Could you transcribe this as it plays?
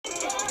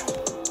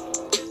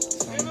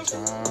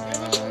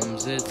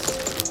sometimes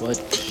it's what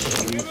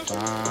you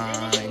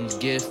find.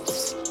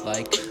 Gifts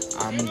like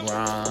I'm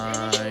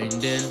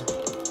grinding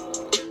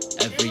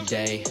every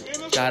day.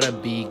 Gotta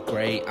be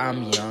great,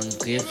 I'm young,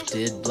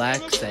 gifted,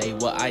 black. Say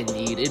what I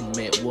need,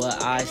 admit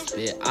what I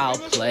spit. I'll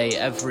play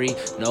every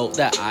note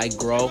that I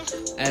grow,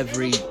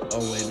 every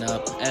going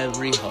up,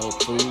 every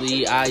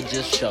hopefully I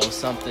just show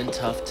something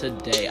tough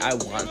today. I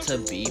want to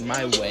be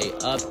my way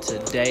up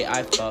today.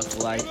 I fuck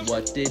like,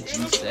 what did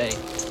you say?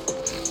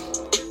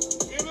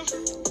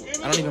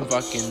 I don't even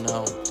fucking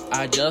know.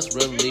 I just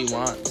really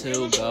want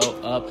to go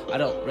up. I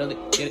don't really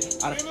get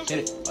it. I don't get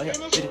it. Oh yeah,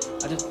 get it.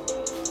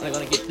 I'm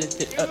gonna get this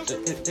hit up.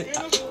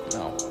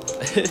 No.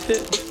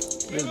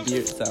 This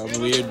beard sounds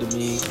weird to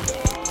me.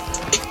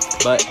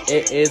 But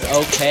it is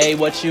okay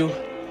what you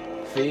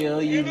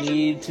feel you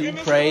need to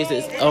praise.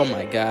 It's, oh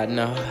my god,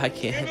 no, I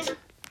can't.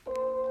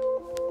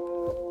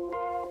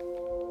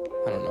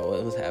 I don't know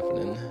what was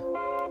happening.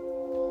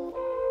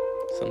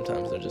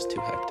 Sometimes they're just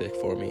too hectic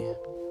for me.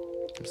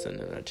 I'm sitting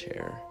in a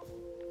chair.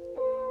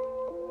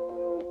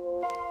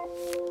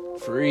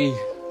 Free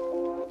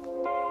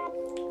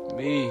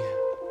me.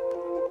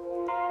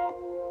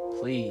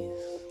 Please.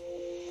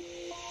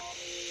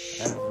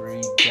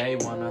 Every day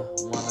wanna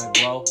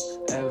grow.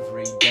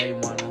 Every day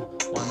wanna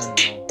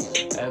know.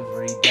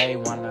 Every day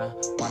wanna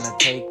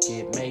take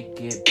it, make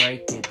it,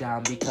 break it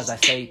down because I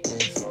say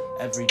this.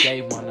 Every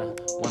day wanna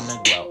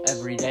grow.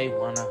 Every day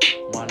wanna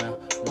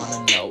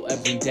know.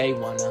 Every day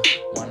wanna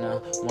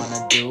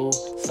do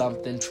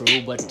something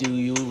true, but do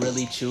you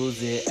really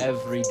choose it?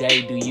 Every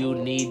day do you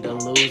need to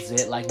lose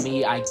it? Like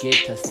me, I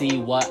get to see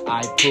what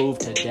I prove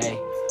today.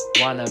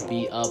 Wanna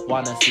be up,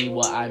 wanna see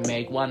what I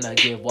make, wanna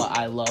give what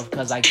I love,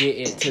 cause I get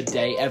it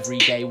today, every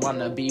day.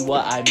 Wanna be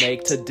what I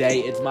make today,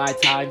 it's my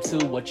time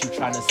too, what you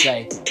tryna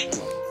say?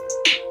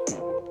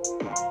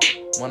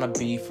 Wanna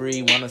be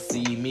free, wanna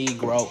see me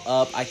grow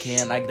up. I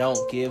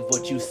don't give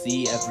what you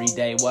see every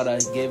day. Wanna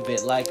give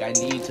it like I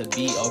need to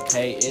be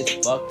okay.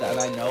 It's fucked that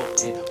I know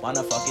it.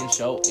 Wanna fucking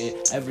show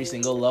it. Every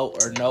single low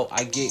or no,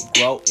 I get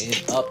growing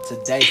up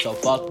today. So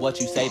fuck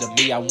what you say to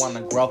me, I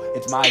wanna grow.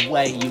 It's my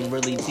way, you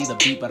really see the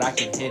beat, but I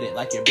can hit it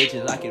like your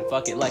bitches. I can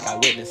fuck it like I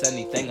witness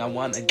anything I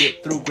wanna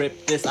get through.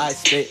 Grip this, I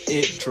spit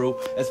it true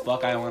as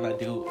fuck. I wanna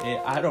do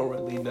it. I don't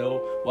really know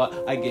what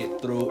I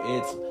get through.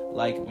 It's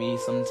like me,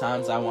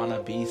 sometimes I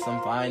wanna be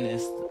some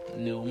finest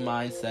new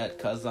mindset,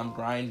 cause I'm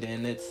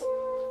grinding. It's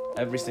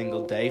every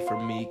single day for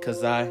me,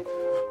 cause I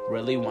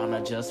really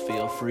wanna just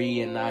feel free,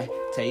 and I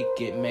take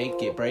it,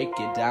 make it, break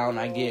it down.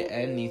 I get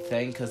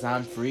anything, cause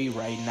I'm free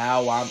right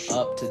now. I'm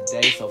up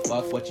today, so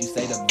fuck what you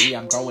say to me.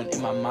 I'm growing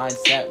in my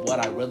mindset,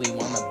 what I really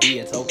wanna be.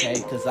 It's okay,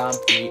 cause I'm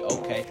free,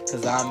 okay,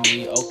 cause I'm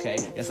me, okay.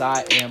 Yes,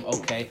 I am,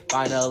 okay,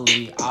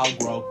 finally I'll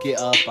grow. Get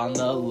up on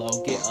the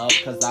low, get up,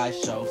 cause I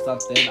show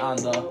something on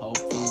the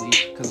hopefully.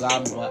 Cause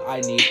I'm what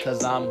I need,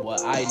 cause I'm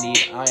what I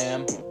need. I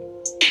am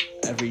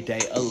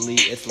everyday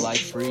elite. It's like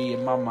free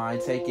in my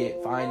mind. Take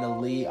it,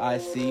 finally I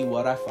see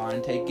what I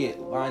find. Take it,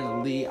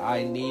 finally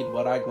I need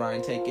what I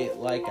grind. Take it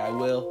like I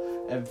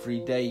will. Every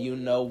day you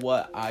know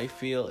what I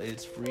feel.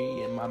 It's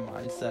free in my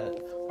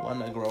mindset.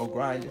 Wanna grow,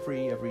 grind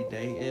free every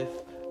day. If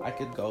I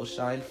could go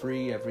shine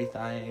free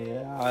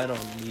everything I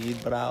don't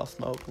need, but I'll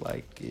smoke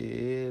like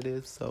it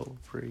is so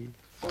free.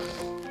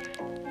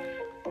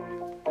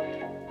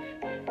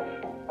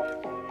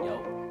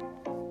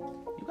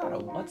 Got a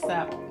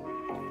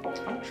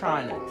WhatsApp. I'm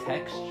trying to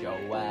text your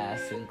ass.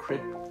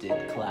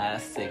 Encrypted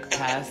classic.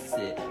 Pass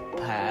it.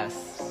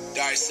 Pass.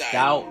 Dark side.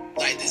 Out.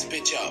 Light this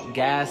bitch up.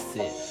 Gas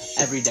it.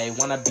 Every day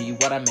wanna be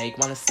what I make.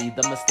 Wanna see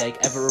the mistake.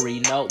 Every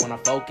note. Wanna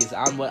focus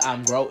on what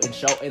I'm growing.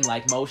 Showing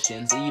like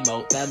motions.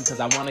 Emote them cause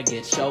I wanna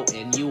get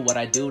showing you what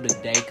I do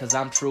today. Cause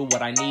I'm true.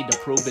 What I need to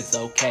prove it's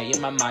okay.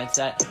 In my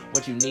mindset.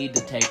 What you need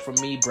to take from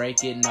me.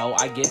 Break it. No.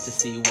 I get to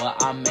see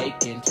what I'm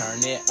making. Turn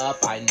it up.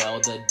 I know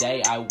the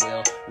day I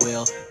will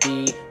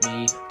be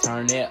me.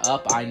 Turn it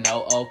up. I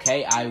know.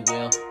 Okay. I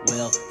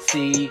will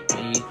see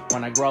me.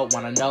 Wanna grow.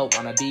 Wanna know.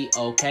 Wanna be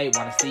okay.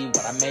 Wanna see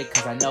what I make.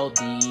 Cause I know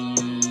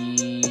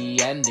the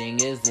ending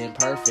isn't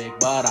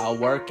perfect, but I'll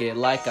work it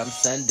like I'm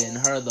sending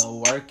her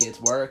the work. It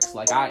works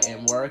like I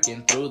am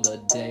working through the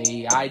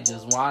day. I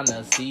just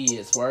wanna see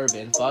it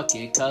swerving. Fuck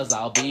it, cause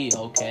I'll be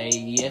okay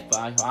if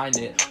I find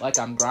it like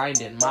I'm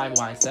grinding. My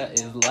mindset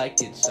is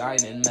like it's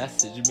shining.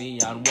 Message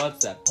me on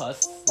WhatsApp,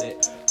 puss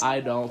it. I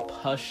don't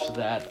push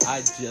that, I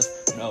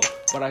just know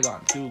what I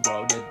got to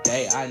grow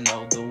today. I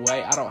know the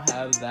way, I don't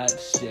have that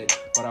shit,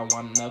 but I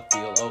wanna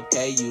feel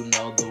okay. You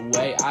know the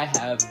way, I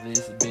have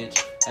this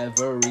bitch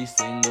every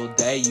single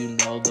day. You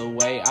know the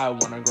way, I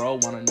wanna grow,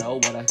 wanna know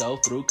what I go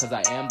through, cause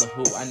I am the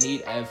who I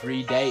need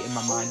every day. In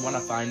my mind, wanna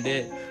find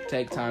it,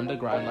 take time to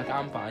grind like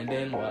I'm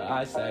finding what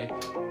I say.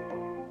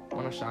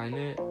 Wanna shine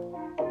it,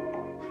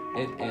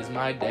 it is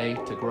my day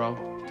to grow,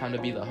 time to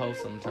be the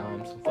host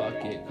sometimes.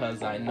 Fuck it,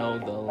 cause I know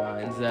the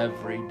lines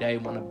every day.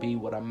 Wanna be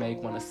what I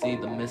make, wanna see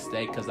the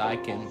mistake, cause I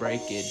can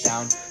break it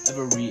down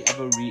every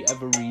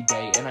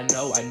day. And I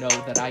know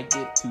that I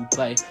get to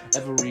play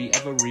every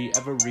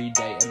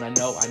day. And I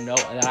know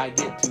that I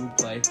get to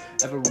play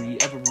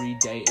every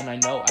day. And I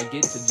know I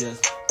get to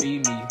just be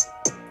me.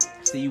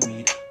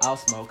 Seaweed, I'll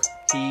smoke,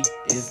 he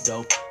is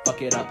dope.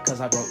 Fuck it up, cause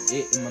I wrote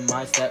it in my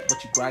mindset.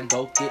 But you grind,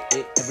 go get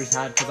it every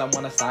time, cause I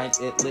wanna sign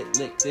it.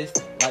 Lick this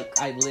like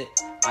I lit.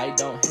 I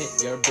don't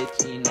hit your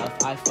bitch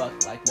enough. I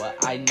fuck like what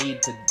I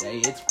need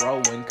today. It's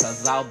growing,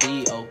 cause I'll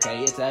be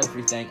okay. It's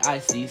everything I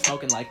see.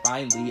 Smoking like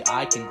finally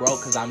I can grow,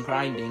 cause I'm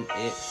grinding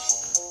it.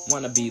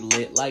 Wanna be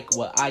lit like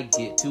what I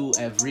get to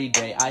every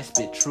day. I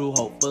spit true,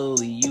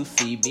 hopefully you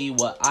see me.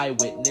 What I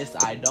witness,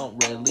 I don't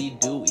really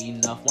do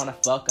enough. Wanna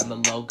fuck on the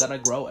low, gonna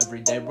grow every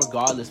day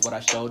regardless what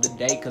I show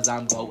today, cause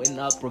I'm going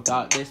up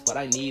regardless what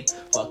I need.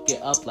 Fuck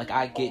it up like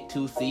I get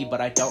to see, but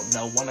I don't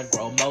know. Wanna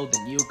grow more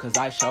than you, cause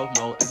I show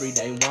more every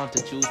day. Want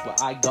to choose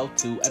what I go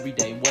to every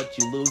day. What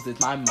you lose is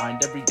my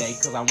mind every day,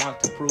 cause I want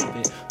to prove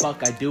it.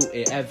 Fuck, I do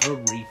it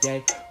every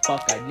day.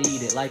 Fuck, I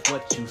need it like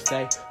what you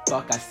say.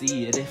 Fuck, I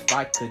see it if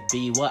I could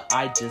be what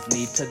I just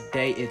need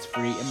today. It's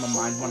free in my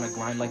mind, wanna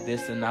grind like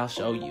this, and I'll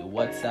show you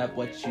what's up,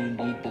 what you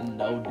need to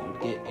know,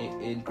 dude. Get it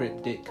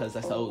encrypted, cause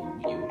I told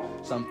you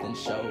something,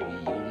 show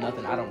you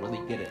nothing. I don't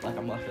really get it, like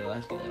I'm laughing.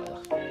 Let's get it.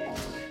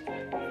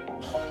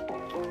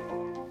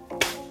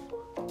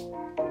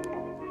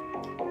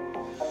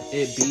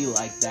 It be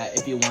like that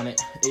if you want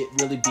it. It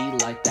really be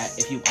like that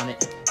if you want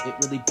it. It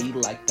really be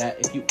like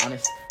that if you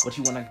honest. What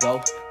you wanna go?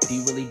 Do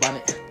you really want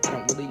it? I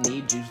don't really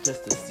need you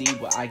just to see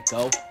where I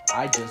go.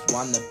 I just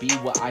wanna be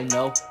what I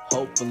know.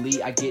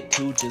 Hopefully I get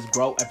to just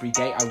grow every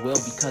day. I will,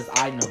 because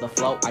I know the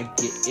flow. I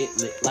get it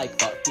lit like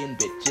fucking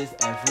bitches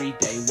every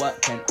day.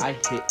 What can I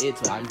hit?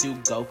 It's time to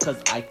go,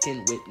 cause I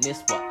can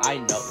witness what I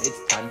know.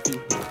 It's time to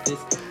hit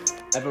this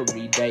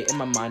every day. In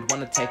my mind,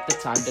 wanna take the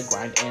time to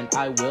grind, and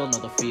I will know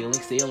the feeling.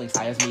 Ceilings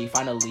high as me,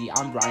 finally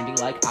I'm grinding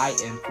like I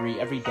am free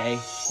every day.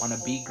 Wanna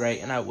be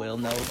great, and I will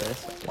know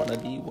this. Wanna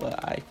be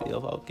what I feel,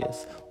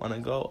 focus. Wanna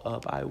go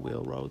up, I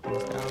will roll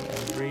things down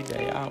every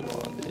day. I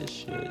want this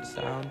shit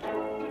sound,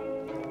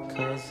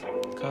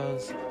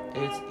 cause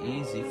it's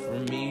easy for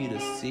me to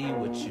see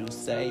what you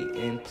say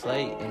and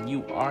play, and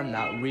you are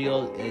not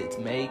real. It's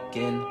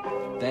making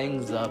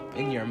things up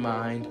in your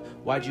mind.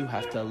 Why'd you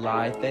have to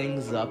lie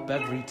things up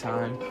every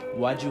time?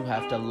 Why'd you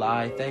have to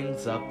lie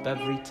things up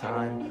every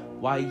time?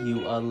 Why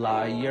you a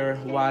liar?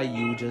 Why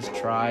you just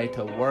try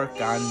to work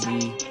on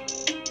me?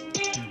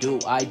 Do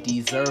I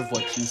deserve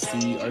what you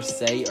see or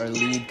say or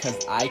lead?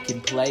 Cause I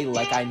can play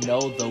like I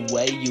know the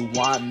way you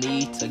want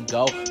me to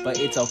go. But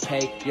it's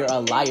okay, you're a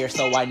liar,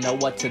 so I know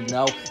what to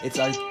know. It's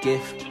a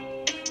gift.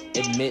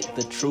 Admit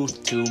the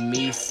truth to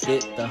me.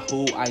 Spit the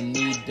who I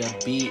need to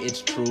be.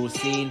 It's true.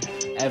 Seen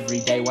every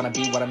day. Wanna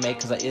be what I make,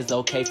 cause it is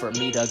okay for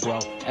me to grow.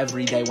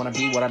 Every day wanna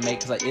be what I make,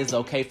 cause it is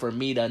okay for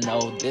me to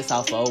know. This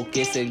I'll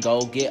focus and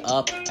go get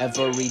up.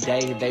 Every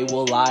day they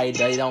will lie,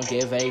 they don't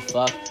give a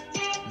fuck.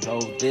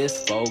 Go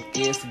this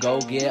focus, go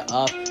get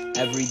up.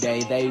 Every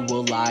day they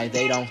will lie,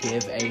 they don't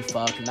give a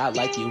fuck. Not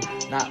like you,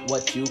 not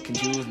what you can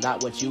choose,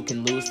 not what you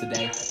can lose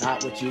today.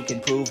 Not what you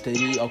can prove to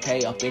be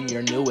okay up in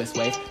your newest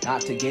wave.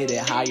 Not to get it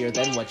higher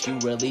than what you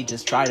really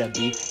just try to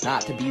be.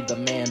 Not to be the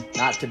man,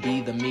 not to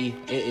be the me.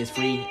 It is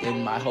free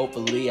in my,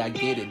 hopefully I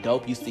get it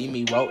dope. You see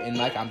me rotin'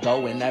 like I'm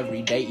going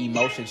every day.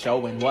 Emotion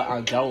showing what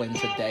I'm going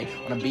today.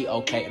 Wanna be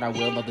okay and I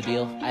will know the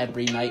deal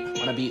every night.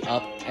 Wanna be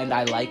up and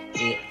I like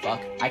it,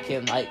 fuck, I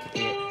can like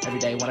it. Every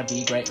day wanna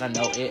be great and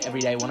I know it.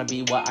 Every day wanna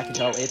be what I can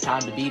show. It's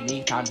time to be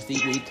me, time to see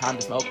weed, time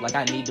to smoke like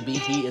I need to be.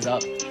 He is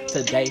up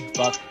today,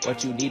 fuck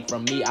what you need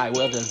from me. I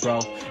will just grow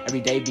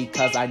every day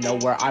because I know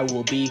where I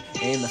will be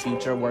in the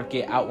future. Work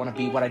it out, wanna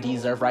be what I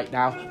deserve right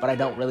now, but I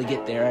don't really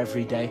get there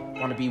every day.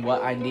 Wanna be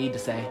what I need to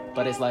say,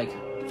 but it's like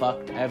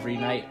fucked every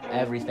night,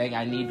 everything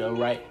I need to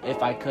write.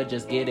 If I could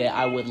just get it,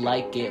 I would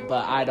like it,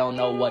 but I don't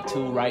know what to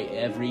write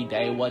every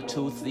day. What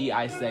to see,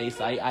 I say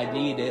sight. I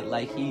need it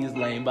like he's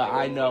lame, but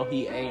I know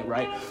he ain't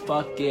right.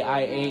 Fuck it,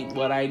 I ain't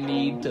what I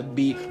need to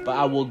be, but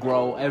I will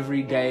grow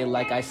every day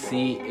like I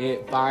see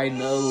it.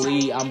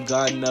 Finally, I'm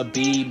gonna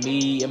be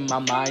me. In my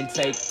mind,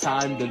 take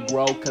time to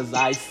grow, cause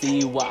I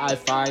see what I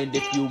find.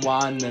 If you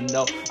wanna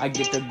know, I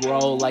get to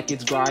grow like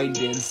it's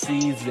grinding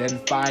season.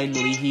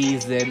 Finally,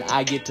 he's in.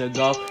 I get to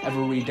go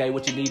every day.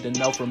 What you need to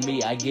know from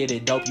me, I get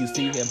it dope. You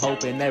see him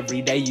hoping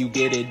every day, you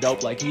get it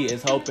dope like he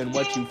is hoping.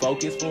 What you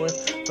focus for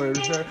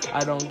sure.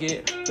 I don't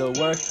get the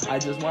work, I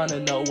just wanna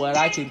know what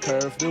I can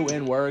curve through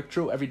and work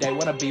true. Every day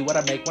wanna be what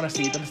I make, wanna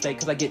see the mistake,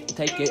 cause I get to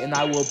take it and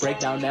I will break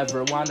down.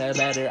 Never wanna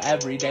better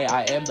every day.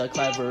 I am the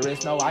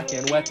cleverest, no I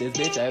can wet this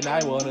bitch and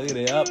I wanna get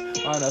it up.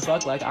 Wanna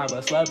fuck like I'm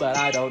a slut, but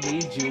I don't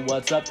need you.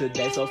 What's up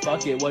today? So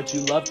fuck it what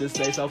you love to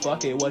say. So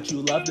fuck it what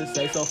you love to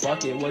say. So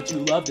fuck it what you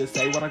love to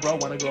say. Wanna grow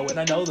and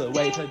I know the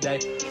way today.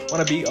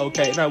 Wanna be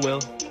okay and I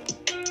will.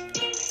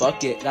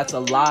 Fuck it, that's a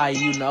lie.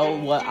 You know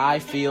what I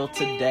feel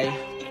today.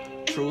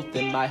 truth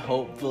in my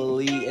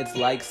hopefully. It's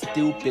like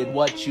stupid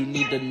what you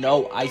need to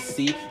know. I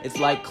see it's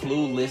like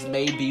clueless.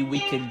 Maybe we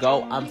can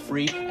go. I'm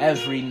free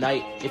every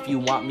night if you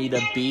want me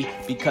to be,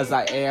 because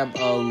I am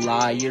a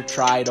liar.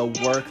 Try to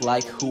work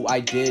like who I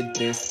did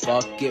this.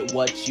 Fuck it,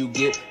 what you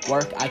get.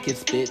 Work, I can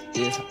spit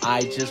this.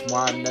 I just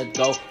wanna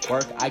go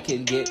work. I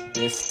can get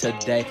this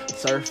today.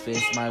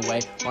 Surface my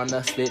way.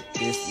 Wanna spit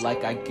this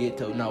like I get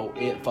to know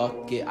it.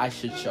 Fuck it, I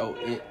should show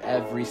it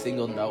every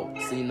single note.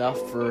 It's enough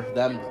for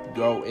them to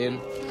grow in.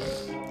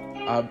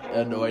 I'm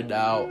annoyed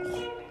now.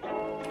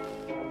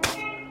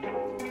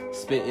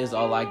 Spit is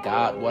all I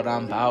got, what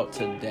I'm about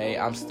today.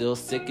 I'm still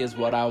sick is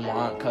what I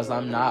want, cause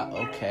I'm not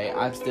okay.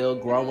 I'm still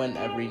growing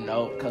every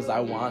note, cause I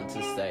want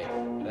to say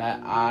that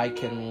I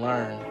can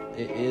learn.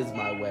 It is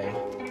my way.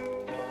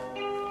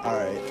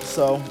 Alright,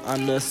 so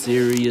on a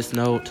serious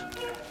note,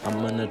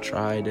 I'm gonna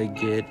try to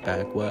get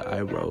back what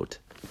I wrote.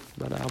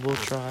 But I will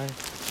try.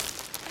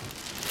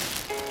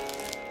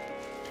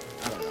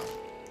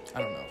 I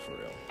don't know for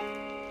real.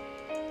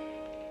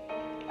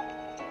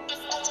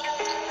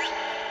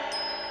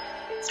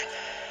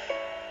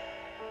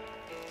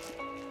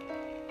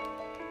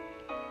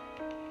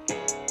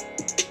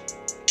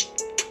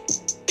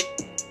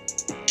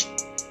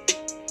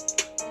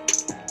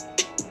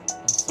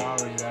 I'm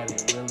sorry that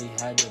it really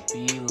had to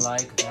be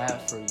like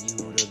that for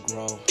you to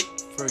grow,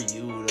 for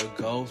you to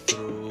go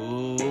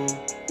through.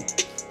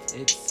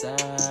 It's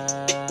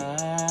sad,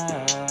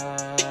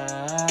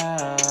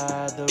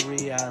 the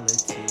reality.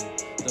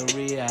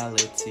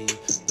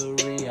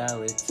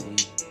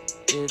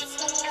 It's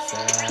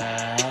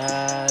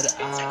sad.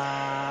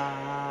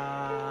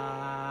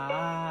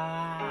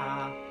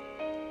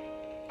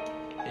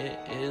 It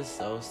is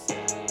so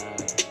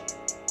sad.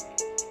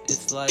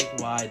 It's like,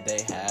 why'd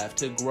they have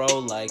to grow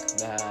like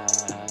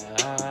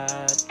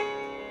that?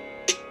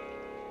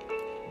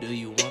 Do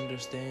you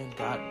understand?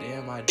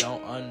 Goddamn, I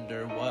don't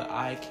under what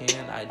I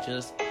can. I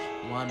just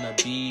wanna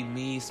be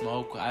me,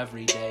 smoke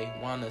every day.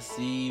 Wanna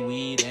see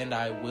weed and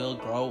I will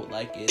grow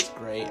like it's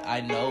great.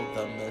 I know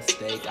the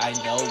mistake, I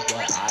know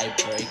what I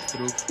break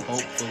through.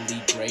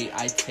 Hopefully great,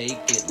 I take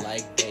it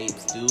like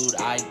babes. Dude,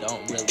 I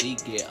don't really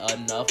get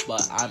enough,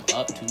 but I'm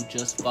up to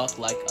just fuck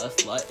like a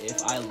slut.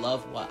 If I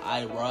love what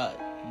I run.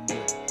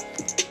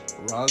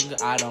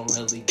 I don't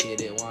really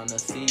get it. Wanna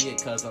see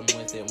it cause I'm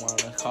with it.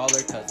 Wanna call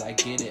her cause I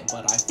get it.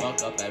 But I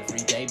fuck up every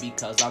day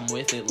because I'm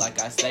with it like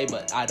I say.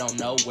 But I don't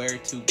know where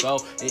to go.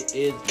 It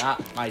is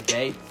not my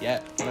day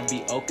yet. Wanna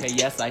be okay,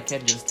 yes I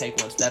can just take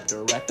one step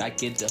direct. I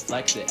can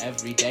deflect it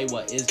every day.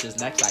 What is just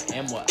next? I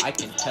am what I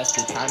can test.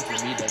 It's time for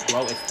me to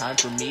grow. It's time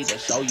for me to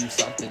show you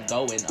something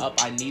going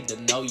up. I need to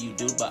know you,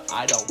 dude, but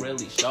I don't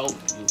really show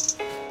you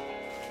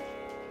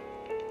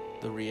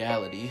the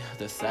reality,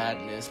 the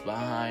sadness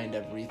behind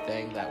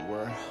everything that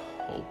we're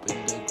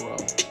hoping to grow.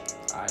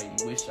 I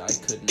wish I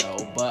could know,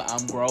 but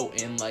I'm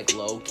growing like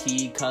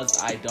low-key, cause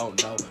I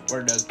don't know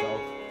where to go.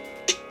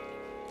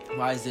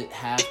 Why does it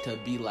have to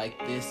be like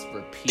this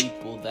for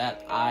people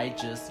that I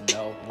just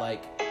know?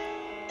 Like,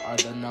 are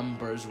the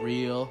numbers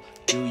real?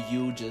 Do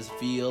you just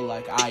feel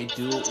like I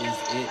do? Is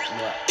it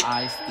what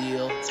I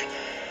steal?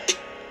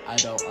 I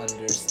don't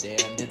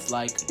understand. It's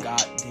like,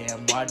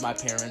 goddamn, why'd my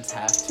parents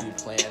have to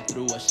plan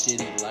through a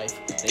shitty life?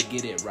 They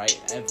get it right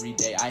every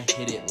day. I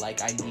hit it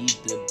like I need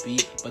to be,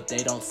 but they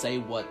don't say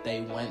what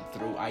they went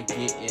through. I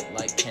get it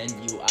like, can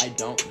you? I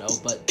don't know,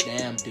 but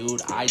damn,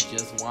 dude, I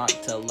just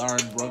want to learn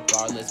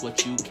regardless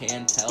what you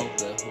can tell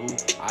the who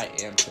I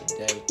am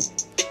today.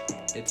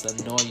 It's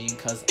annoying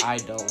cause I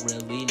don't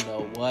really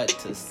know what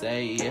to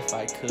say. If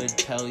I could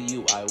tell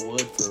you I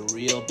would for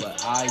real,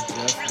 but I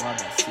just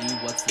wanna see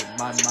what's in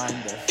my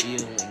mind. The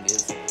feeling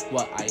is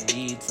what I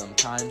need.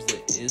 Sometimes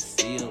it is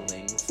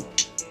ceilings.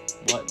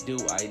 What do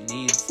I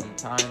need?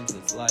 Sometimes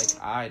it's like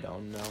I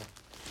don't know.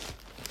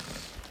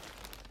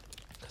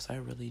 Cause I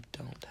really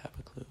don't have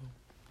a clue.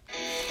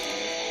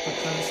 I'm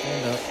trying to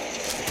stand up.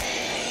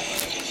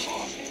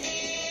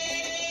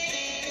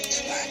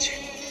 It's magic.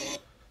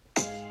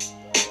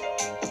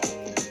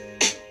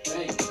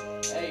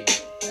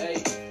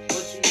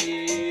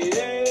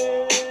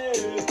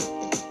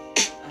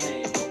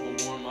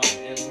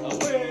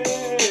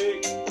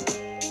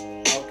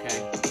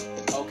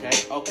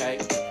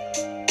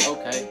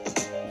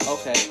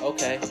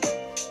 Okay.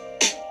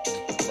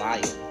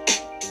 Flying.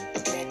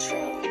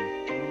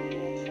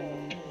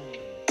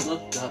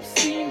 Look up,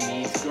 see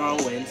me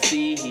growing.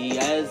 See he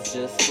is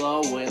just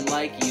flowing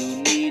like you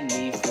need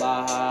me.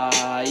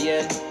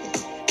 Flying.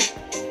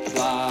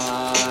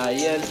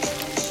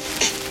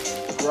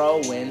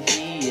 Growing,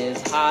 he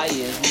is high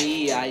as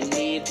me. I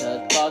need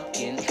to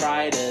fucking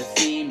try to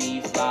see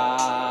me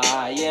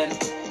flying.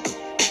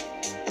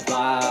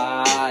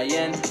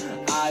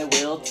 I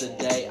will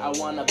today. I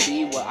wanna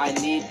be what I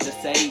need to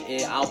say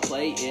it. I'll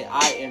play it.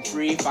 I am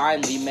free.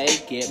 Finally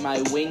make it.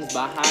 My wings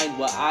behind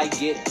what I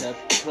get to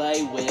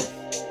play with.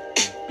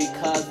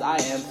 Because I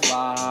am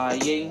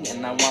flying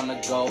and I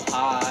wanna go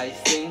high.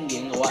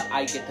 Singing what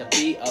I get to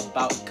be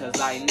about. Cause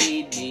I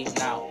need me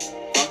now.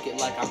 Fuck fuck it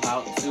like I'm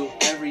about to.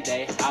 Every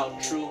day, how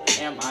true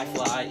am I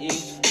flying?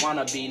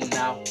 Wanna be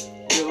now,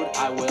 dude,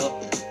 I will.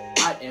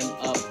 I am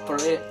up for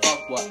it,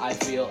 fuck what I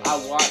feel. I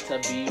want to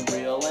be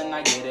real and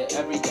I get it.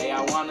 Every day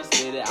I wanna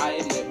spit it. I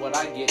admit what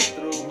I get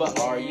through, but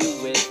are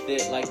you with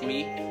it like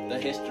me? The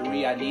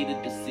history I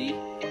needed to see,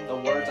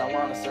 the words I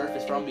wanna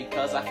surface from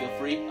because I feel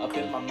free. Up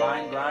in my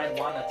mind grind,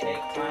 wanna take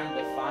time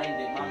to find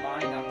it. My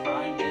mind, I'm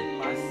finding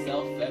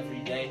myself every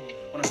day.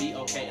 Wanna be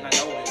okay and I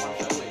know it, wanna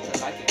show it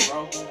cause I can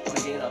grow.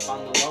 Wanna get up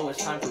on the low,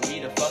 it's time for me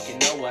to fucking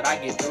know what I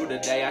get through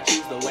today. I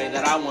choose the way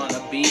that I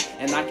wanna be,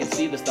 and I can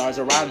see the stars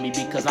around me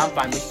because I'm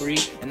finally free.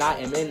 And I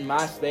am in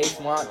my space,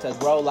 want to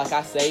grow like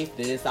I say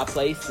this. I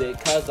place it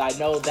cause I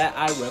know that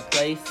I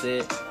replace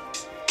it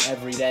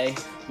every day.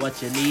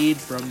 What you need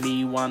from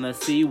me, wanna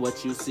see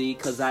what you see,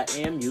 cause I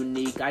am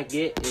unique. I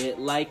get it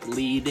like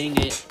leading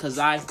it, cause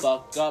I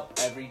fuck up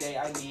every day.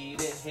 I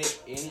need it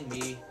hitting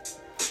me.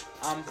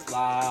 I'm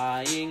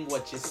flying,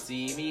 what you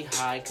see me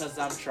high, cause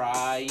I'm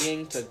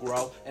trying to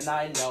grow, and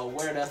I know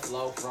where to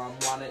flow from.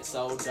 Want it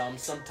so dumb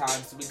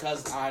sometimes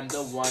because I'm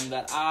the one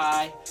that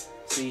I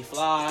see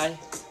flying.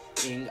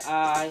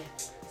 I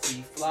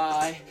see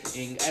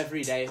flying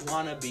every day.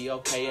 Wanna be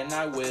okay and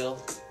I will.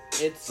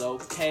 It's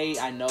okay,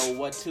 I know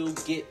what to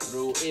get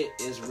through. It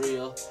is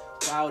real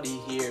cloudy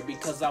here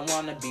because I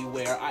wanna be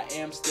where I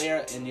am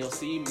stare, and you'll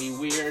see me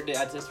weird.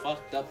 I just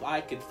fucked up,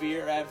 I could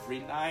fear every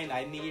night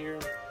I near.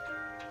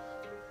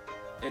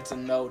 It's a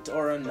note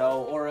or a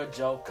no or a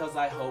joke, cause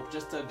I hope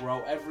just to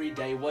grow every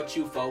day. What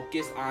you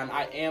focus on,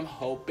 I am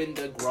hoping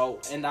to grow,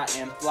 and I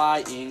am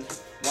flying.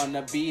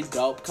 Wanna be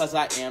dope, cause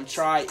I am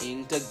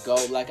trying to go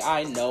like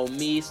I know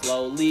me.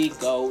 Slowly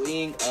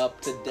going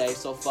up today,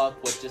 so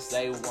fuck what you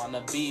say.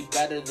 Wanna be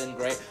better than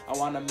great, I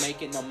wanna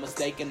make it, no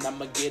mistake, and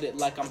I'ma get it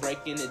like I'm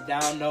breaking it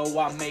down. No,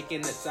 I'm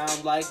making it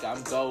sound like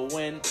I'm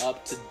going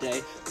up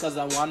today, cause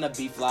I wanna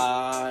be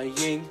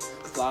flying,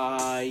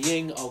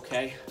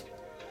 okay.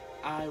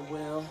 I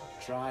will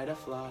try to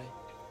fly.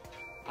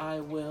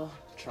 I will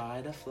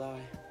try to fly.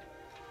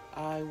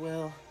 I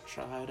will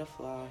try to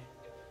fly.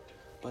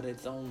 But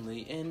it's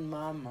only in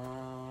my mind.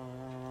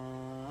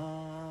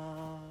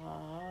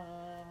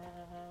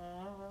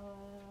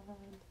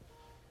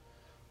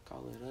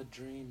 Call it a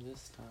dream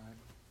this time,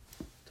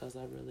 cause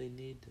I really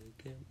need to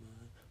get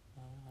my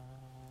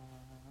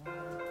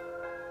mind.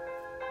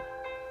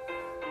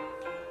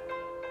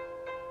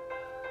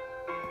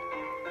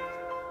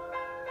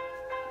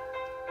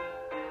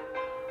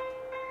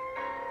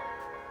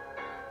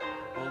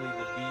 Bully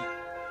the beat,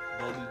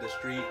 bully the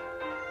street,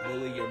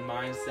 bully your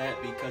mindset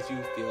because you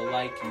feel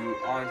like you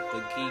aren't the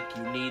geek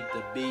you need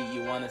to be.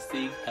 You wanna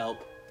seek help.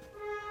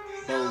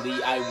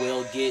 Bully, I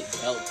will get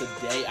dealt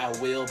today. I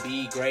will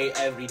be great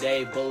every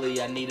day. Bully,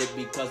 I need it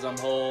because I'm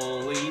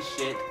holy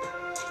shit.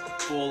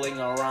 Fooling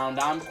around,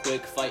 I'm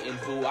quick fighting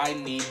who I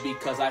need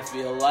because I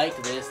feel like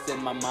this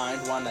in my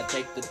mind. Wanna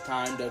take the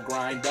time to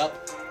grind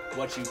up.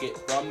 What you get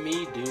from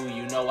me, do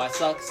you know I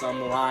suck some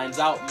lines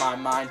out my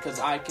mind, cause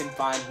I can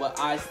find what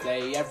I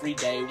say every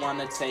day.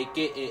 Wanna take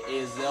it, it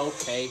is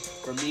okay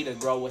for me to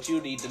grow. What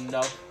you need to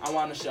know, I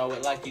wanna show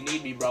it like you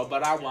need me, bro,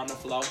 but I wanna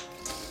flow.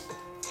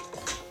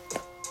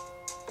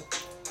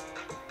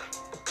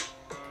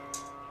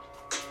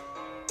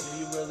 Do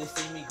you really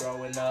see me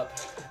growing up?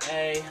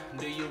 Hey,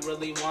 do you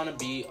really wanna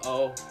be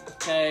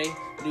okay?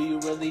 Do you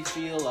really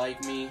feel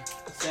like me?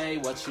 Say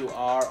what you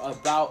are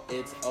about,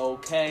 it's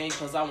okay,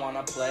 cause I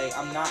wanna play.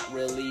 I'm not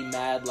really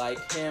mad like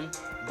him.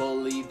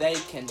 Bully, they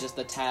can just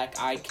attack,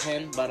 I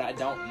can, but I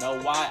don't know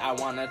why I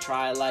wanna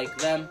try like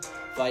them.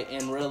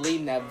 Fighting really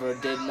never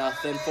did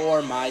nothing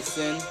for my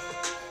sin,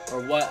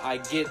 or what I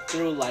get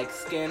through like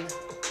skin.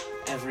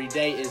 Every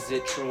day, is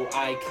it true?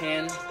 I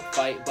can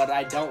fight, but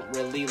I don't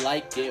really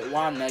like it.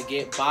 Wanna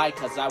get by,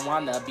 cause I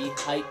wanna be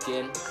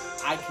hiking.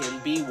 I can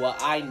be what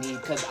I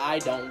need, cause I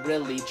don't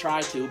really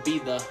try to be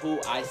the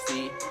who I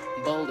see.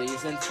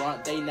 Bullies in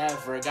front, they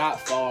never got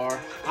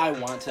far. I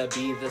want to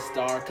be the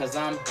star, cause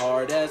I'm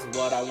hard as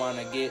what I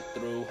wanna get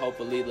through.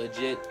 Hopefully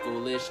legit,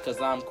 foolish,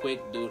 cause I'm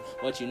quick, dude.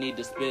 What you need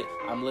to spit,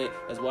 I'm lit,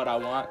 is what I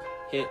want.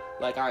 Hit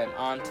like I am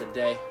on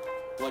today.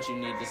 What you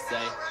need to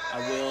say, I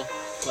will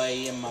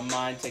play in my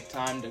mind. Take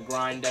time to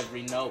grind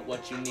every note.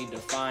 What you need to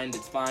find,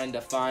 it's fine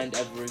to find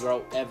every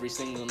rope, every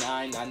single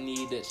line. I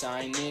need it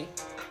shining.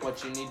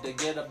 What you need to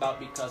get about,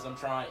 because I'm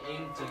trying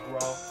to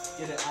grow.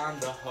 Get it on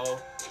the hoe.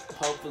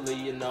 Hopefully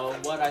you know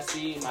what I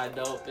see. My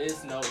dope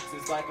is notes.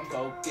 It's like I'm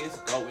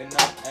focused, going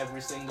up every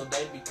single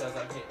day because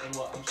I'm hitting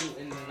what I'm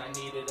shooting, and I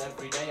need it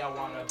every day. I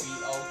wanna be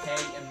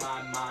okay in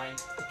my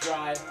mind.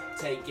 Drive,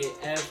 take it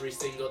every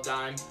single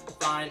dime.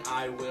 Fine,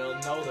 I will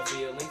know the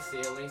feelings.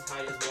 Ceilings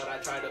high is what I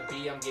try to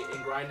be. I'm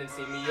getting grinding,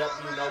 see me up.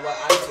 You know what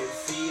I can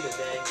see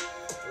today.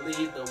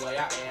 Lead the way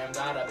I am,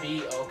 gotta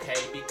be okay,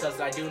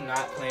 because I do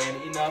not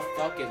plan enough.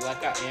 Fuck it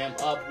like I am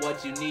up.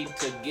 What you need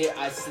to get,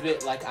 I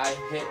spit like I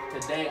hit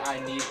today.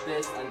 I need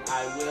this and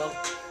I will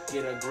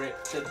get a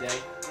grip today.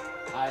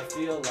 I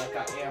feel like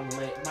I am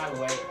lit, my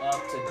way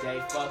up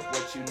today. Fuck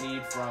what you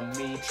need from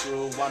me,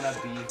 true. Wanna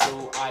be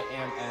who I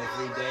am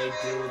every day.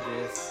 Do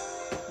this.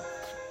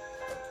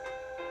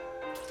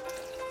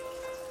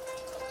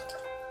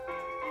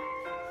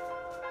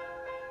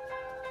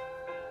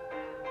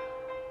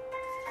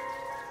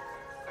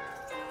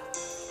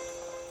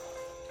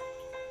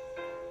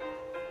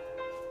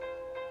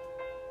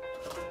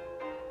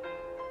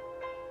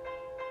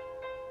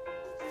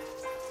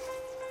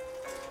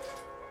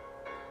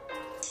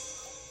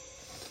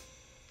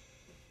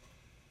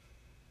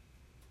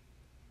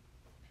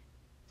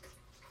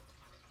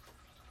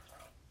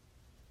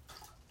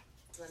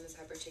 lemon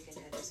pepper chicken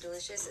tenders.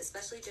 Delicious,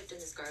 especially dipped in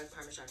this garlic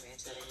parmesan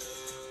ranch that I made.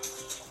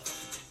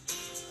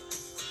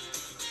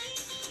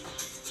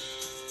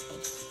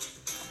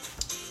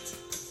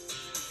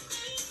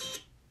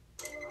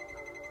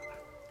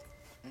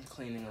 I'm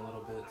cleaning a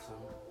little bit, so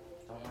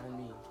don't mind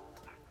me.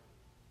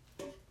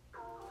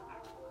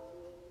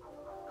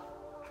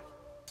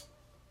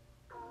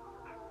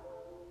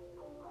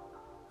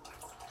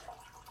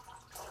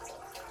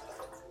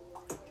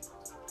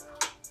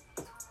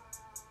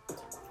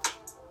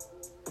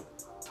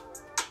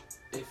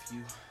 If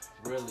you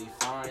really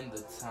find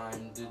the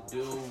time to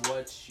do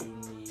what you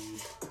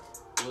need,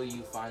 will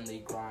you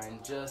finally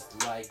grind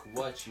just like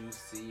what you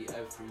see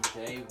every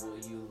day? Will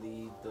you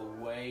lead the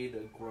way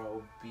to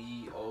grow?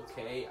 Be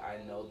okay, I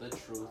know the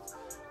truth,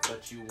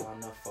 but you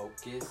wanna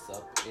focus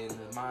up in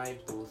my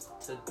booth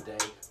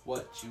today.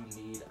 What you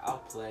need, I'll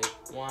play.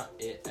 Want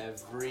it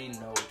every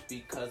note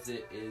because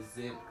it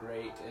isn't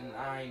great, and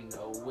I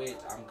know it.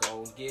 I'm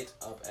gon' get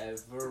up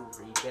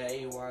every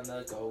day.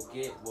 Wanna go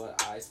get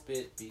what I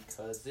spit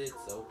because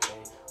it's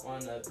okay.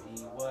 Wanna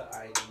be what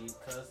I need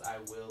cause I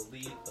will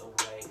lead the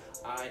way.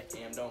 I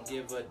am, don't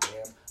give a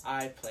damn.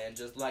 I plan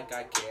just like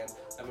I can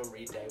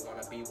every day.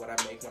 Wanna be what I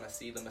make, wanna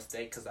see the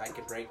mistake cause I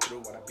can break through.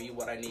 Wanna be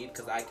what I need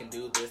cause I can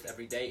do this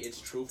every day. It's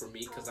true for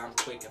me cause I'm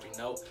quick every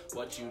note.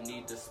 What you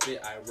need to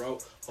spit I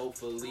wrote.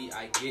 Hopefully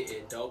I get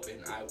it dope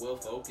and I will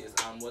focus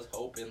on what's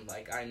hoping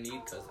like I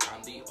need cause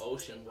I'm the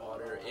ocean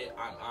water.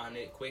 I'm on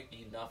it quick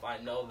enough. I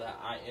know that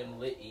I am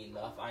lit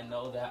enough. I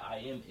know that I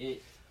am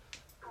it.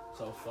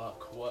 So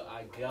fuck what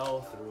I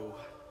go through.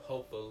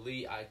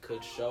 Hopefully I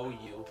could show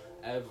you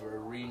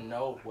every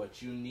note.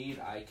 What you need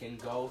I can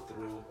go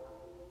through.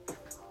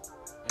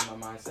 In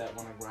my mindset,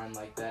 wanna grind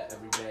like that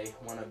every day.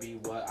 Wanna be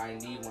what I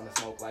need, wanna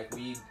smoke like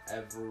weed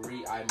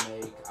every I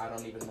make. I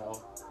don't even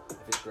know if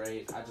it's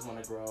great, I just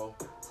wanna grow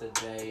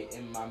today.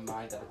 In my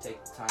mind, gotta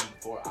take the time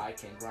before I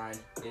can grind.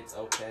 It's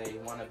okay,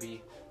 wanna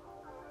be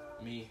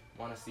me,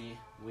 wanna see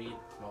weed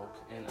smoke.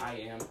 And I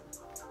am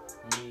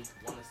me,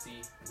 wanna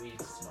see weed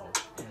smoke.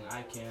 And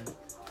I can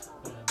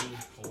wanna be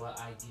what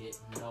I get,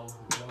 no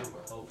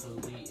joke.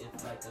 Hopefully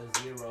it's like a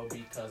zero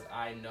because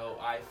I know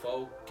I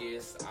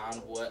focus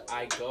on what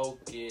I go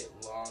get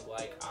long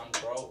like I'm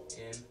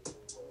broken.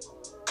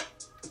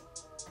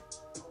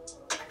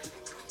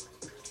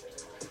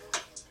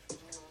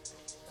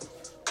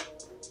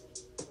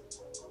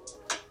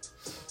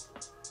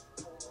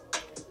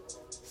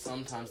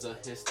 Sometimes the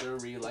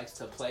history likes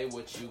to play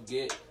what you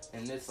get,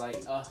 and it's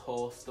like a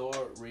whole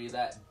story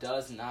that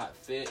does not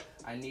fit.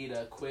 I need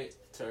a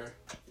quitter,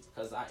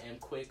 cause I am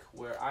quick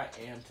where I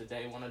am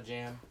today. Wanna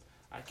jam?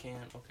 I can,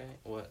 okay?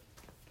 What?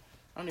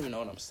 I don't even know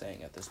what I'm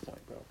saying at this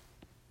point, bro.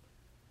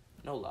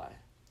 No lie.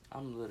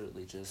 I'm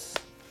literally just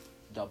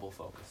double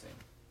focusing.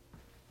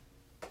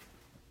 And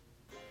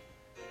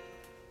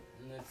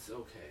it's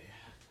okay,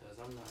 cause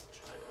I'm not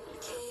trying to be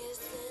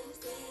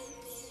perfect.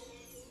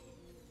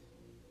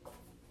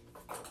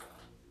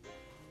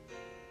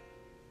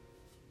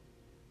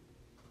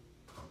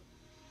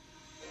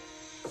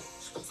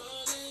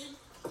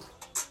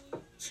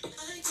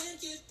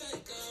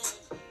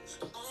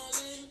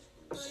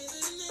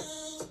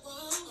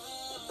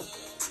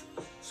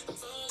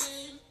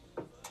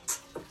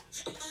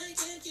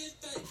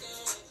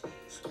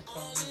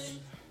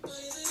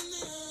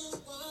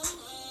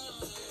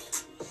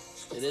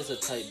 It is a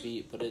tight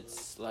beat, but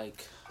it's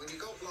like when you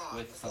go blonde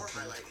with or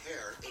something. highlight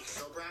hair, it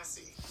can go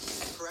brassy.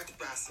 Correct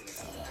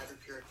brassiness added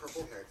pure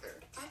purple hair care.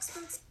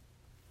 Experts.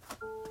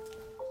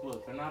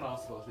 Look, they're not all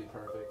supposed to be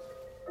perfect.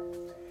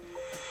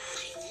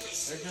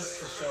 They're just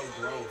to show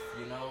growth,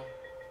 you know?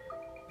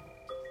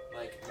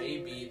 Like,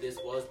 maybe this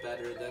was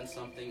better than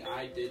something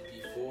I did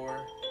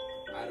before.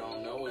 I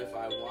don't know if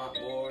I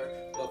want more,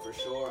 but for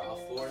sure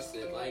I'll force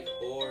it like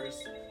whores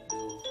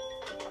do.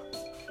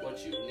 What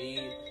you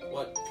need,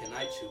 what can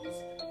I choose?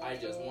 I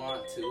just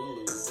want to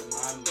lose in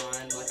my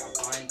mind like I'm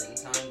finding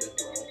time to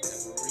grow.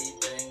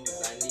 Everything that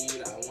I need,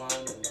 I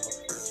wanna know.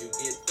 What you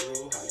get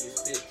through, how you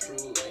spit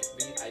true like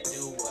me. I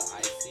do what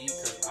I see,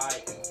 cause I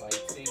am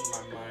fighting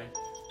my mind.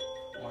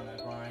 Wanna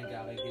grind,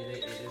 gotta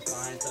get it, it is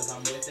fine, cause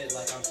I'm with it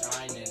like I'm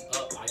shining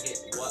up. I get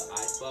what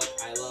I fuck,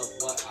 I love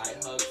what I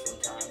hug.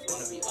 Sometimes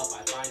wanna be up, I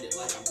find it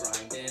like I'm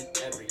grinding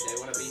every day.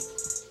 Wanna be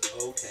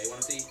okay,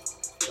 wanna see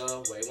the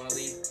way, wanna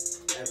lead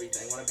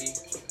everything, wanna be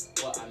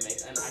what I make,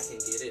 and I can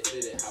get it,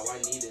 fit it how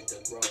I need it to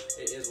grow.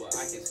 It is what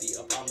I can see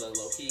up on the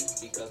low key,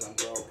 because I'm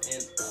growing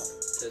up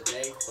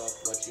today. Fuck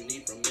what you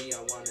need from me, I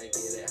wanna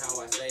get it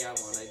how I say I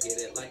wanna get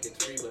it, like it's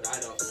free, but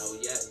I don't know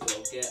yet. Go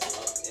get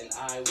up, and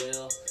I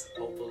will.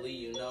 Hopefully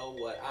you know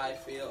what I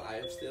feel, I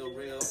am still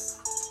real.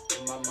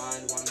 In my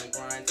mind, wanna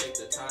grind, take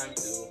the time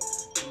to.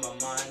 In my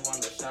mind,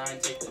 wanna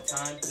shine, take the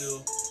time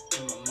to.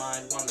 In my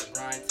mind, wanna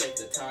grind, take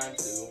the time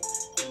to.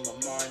 In my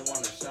mind,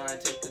 wanna shine,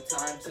 take the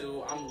time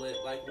to. I'm lit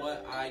like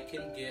what I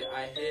can get,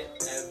 I hit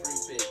every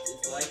bit.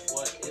 It's like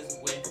what is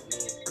with me.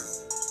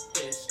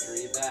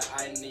 History that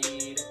I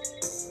need,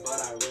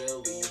 but I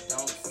really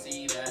don't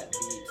see that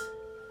beat.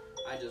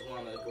 I just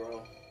wanna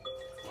grow,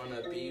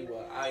 wanna be what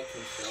what I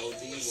can show,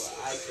 be what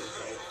I can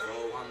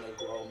grow on the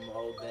grow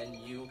mode. Then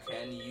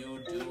you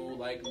do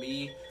like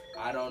me?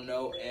 I don't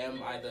know,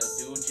 am I the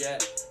dude yet?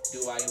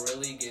 Do I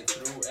really get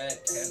through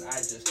it? Can I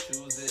just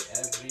choose it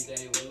every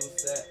day,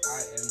 lose it?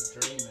 I am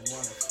dreaming,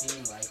 wanna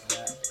scheme like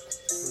that.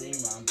 Scream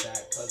I'm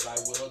back, cause I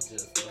will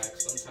just black.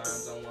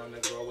 Sometimes I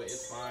wanna grow it,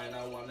 it's fine.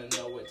 I wanna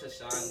know it to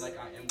shine like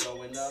I am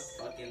going up,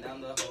 fucking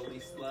down the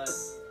holy slut.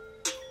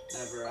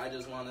 Never, I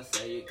just wanna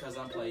say it, cause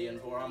I'm playing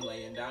for, I'm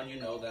laying down. You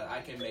know that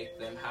I can make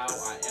them how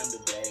I am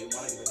today.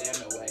 Wanna give a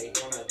damn away,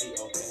 wanna be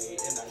okay,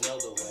 and I know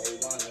the way.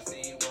 Wanna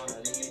see,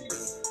 wanna need me,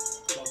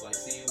 smoke like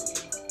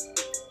seaweed.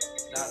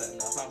 Not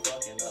enough, I'm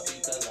fucking up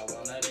because I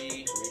wanna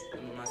be free.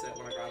 And with myself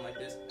when I grind like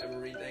this,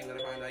 everything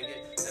that I find I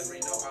get. Every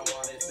note I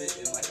want is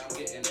fitting like I'm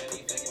getting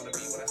anything. Wanna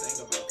be what I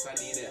think about, cause I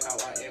need it how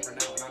I am right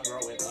now. And I'm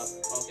growing up,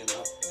 fucking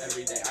up,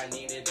 every day I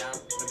need it down.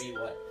 Wanna be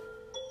what?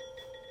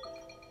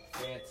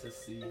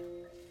 Fantasy.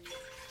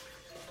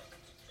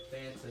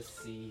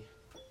 Fantasy.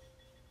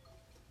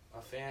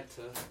 A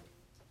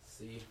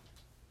fantasy.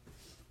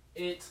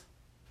 It.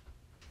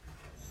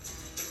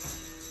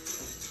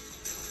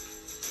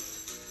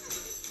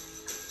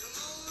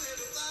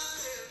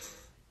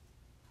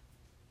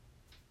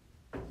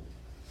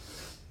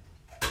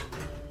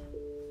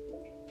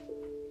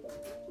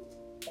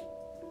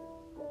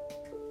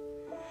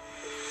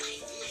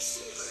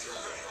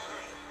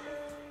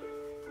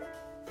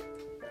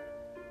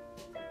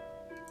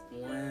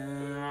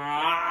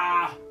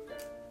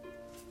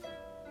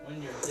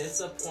 When you're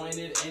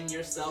disappointed in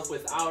yourself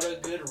without a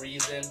good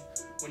reason.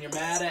 When you're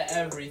mad at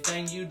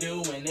everything you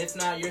do and it's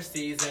not your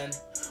season.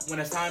 When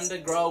it's time to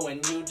grow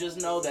and you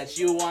just know that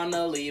you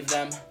wanna leave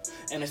them.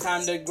 And it's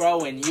time to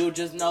grow and you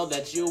just know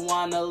that you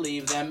wanna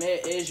leave them.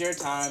 It is your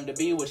time to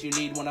be what you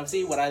need, wanna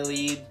see what I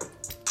lead.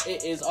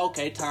 It is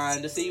okay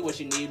time to see what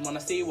you need, wanna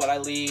see what I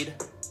lead.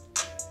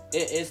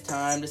 It is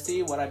time to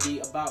see what I be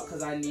about,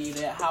 cause I need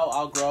it, how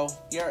I'll grow.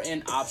 You're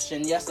an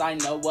option, yes I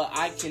know what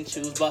I can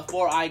choose.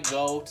 Before I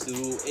go to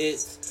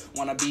it,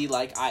 wanna be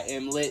like I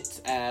am lit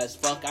as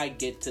fuck. I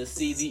get to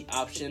see the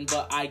option,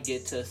 but I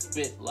get to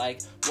spit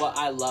like what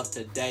I love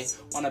today.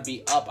 Wanna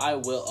be up, I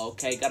will,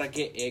 okay. Gotta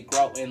get it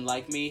growing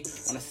like me.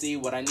 Wanna see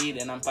what I need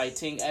and I'm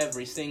fighting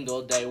every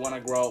single day. Wanna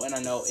grow and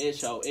I know it,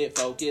 show it,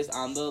 focus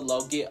on the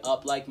low. Get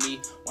up like me,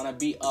 wanna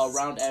be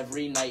around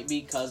every night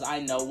because I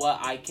know what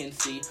I can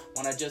see.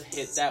 Wanna just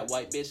hit that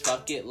white bitch,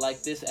 fuck it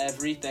like this,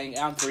 everything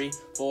I'm free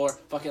for.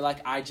 Fuck it like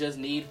I just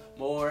need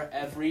more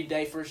every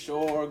day for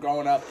sure.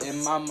 Growing up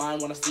in my mind,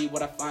 wanna see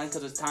what I find,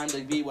 cause it's time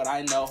to be what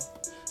I know.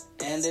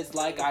 And it's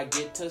like I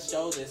get to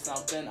show this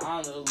something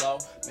on the low.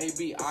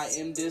 Maybe I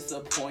am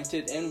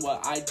disappointed in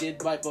what I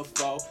did right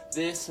before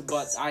this,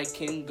 but I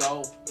can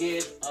go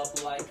get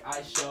up like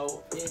I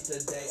show it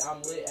today.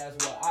 I'm lit as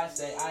what I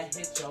say. I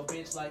hit your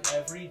bitch like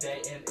every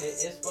day, and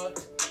it is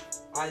fucked.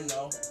 I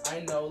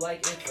know, like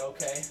it's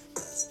okay.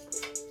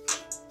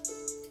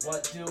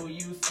 What do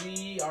you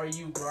see? Are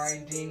you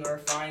grinding or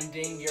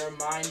finding your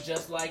mind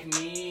just like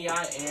me?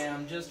 I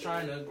am just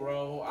trying to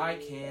grow. I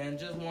can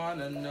just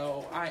wanna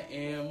know I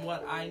am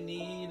what I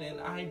need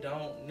and I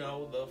don't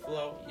know the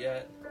flow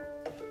yet.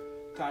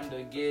 Time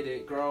to get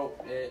it, grow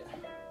it.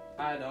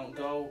 I don't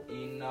go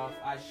enough.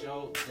 I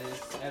show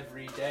this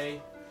every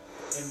day.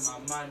 In my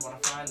mind, wanna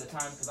find the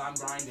time, cause I'm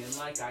grinding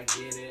like I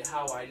get it,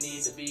 how I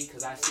need to be,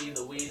 cause I see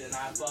the weed and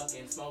I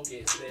fucking smoke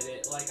it, spit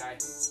it like I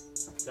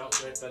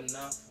don't rip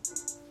enough.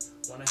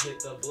 Wanna hit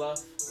the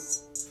bluff,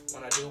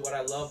 wanna do what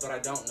I love, but I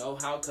don't know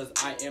how, cause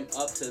I am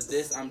up to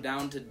this, I'm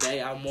down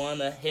today. I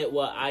wanna hit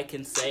what I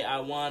can say, I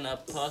wanna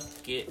puck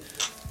it.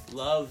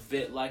 Love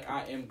it like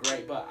I am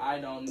great, but I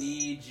don't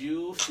need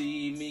you.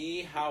 See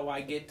me, how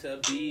I get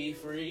to be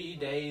free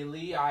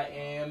daily. I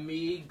am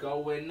me,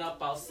 going up,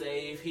 I'll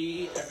save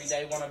heat. Every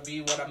day wanna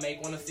be what I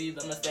make, wanna see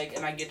the mistake,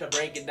 and I get to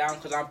break it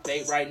down, cause I'm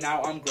fake right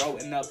now, I'm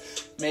growing up.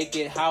 Make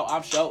it how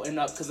I'm showing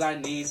up, cause I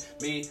need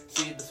me.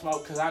 See the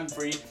smoke, cause I'm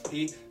free.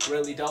 He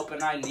really dope,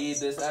 and I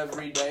need this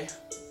every day.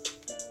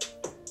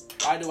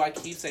 Why do I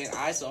keep saying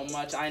I so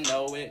much? I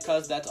know it,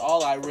 cause that's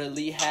all I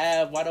really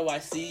have. Why do I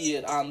see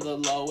it on the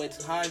low?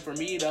 It's time for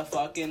me to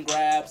fucking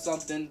grab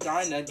something,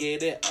 trying to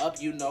get it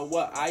up. You know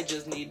what I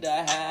just need to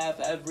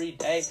have every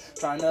day.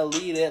 Trying to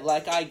lead it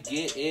like I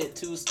get it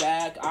to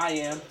stack. I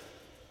am.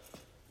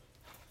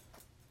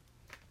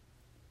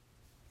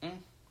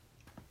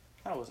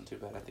 That wasn't too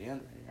bad at the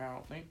end right here, I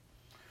don't think.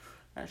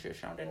 That shit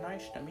sounded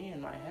nice to me in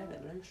my head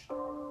at least.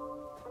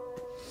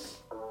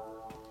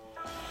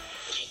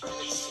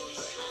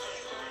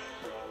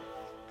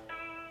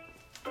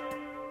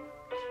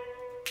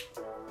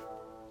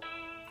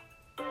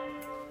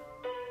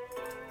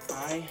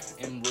 I I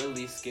am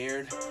really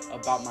scared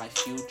about my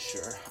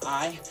future.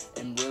 I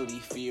am really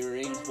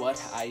fearing what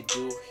I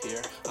do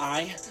here.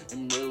 I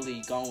am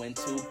really going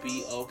to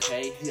be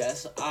okay.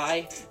 Yes,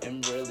 I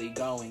am really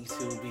going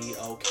to be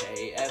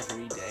okay.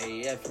 Every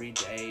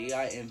day,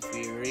 I am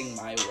fearing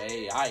my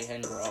way. I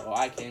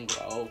can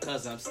grow,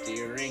 cause I'm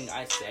steering.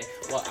 I say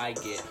what I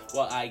get,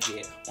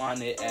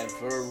 want it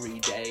every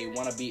day.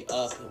 Wanna be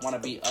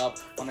up,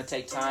 wanna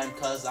take time,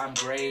 cause I'm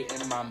great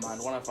in my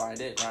mind. Wanna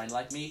find it, grind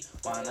like me,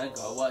 wanna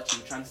go what you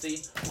tryna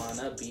see.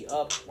 Wanna be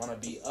up, wanna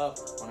be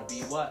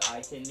what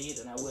I can need,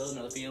 and I will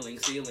know the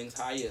feelings. Ceilings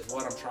high is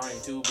what I'm trying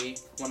to be.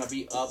 Wanna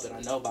be up, and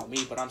I know about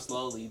me, but I'm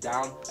slowly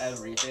down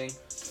everything.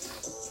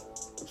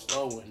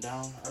 Slowing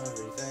down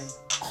everything.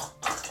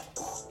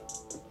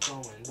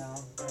 Slowing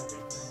down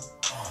everything.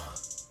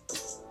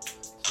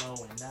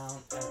 Slowing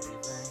down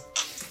everything.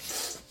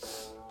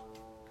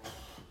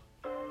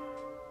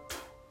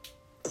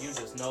 You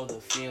just know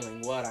the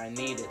feeling, what I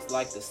need. It's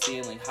like the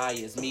ceiling high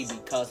as me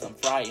because I'm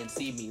frying.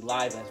 See me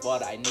live as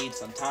what I need.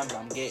 Sometimes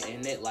I'm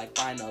getting it like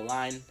final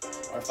line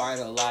or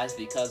finalized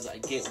because I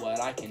get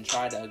what I can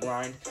try to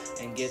grind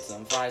and get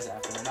some fries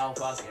after. No,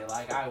 fuck it,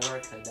 like I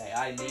work today.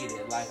 I need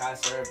it like I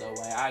serve the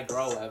way I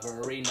grow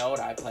every note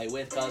I play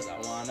with cause I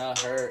wanna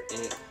hurt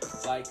it.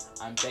 Like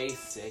I'm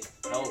basic,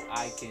 no,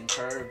 I can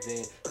curve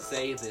it.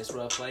 Say this,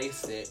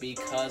 replace it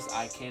because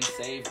I can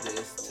save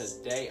this.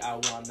 Today I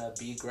wanna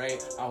be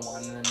great, I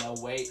wanna know,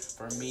 wait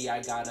for me,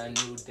 I got a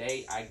new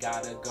date. I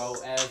gotta go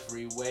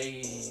every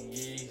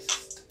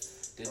waste.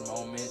 The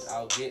moment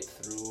I'll get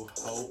through.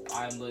 Hope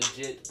I'm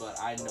legit, but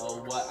I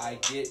know what I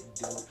get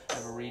do.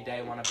 Every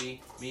day wanna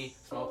be me,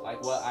 smoke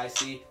like what I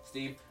see.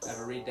 Steve,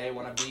 every day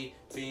wanna be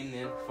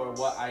fiending for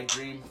what I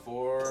dream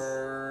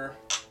for.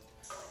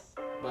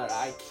 But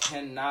I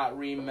cannot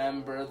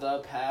remember the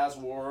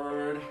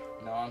password.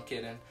 No, I'm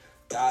kidding.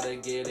 Gotta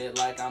get it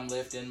like I'm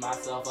lifting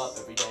myself up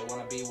every day.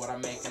 Wanna be what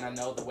I'm making, I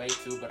know the way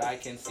to, but I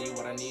can see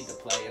what I need to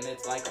play. And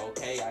it's like,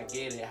 okay, I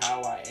get it,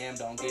 how I am,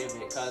 don't give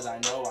it, cause I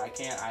know I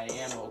can't, I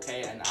am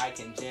okay. And I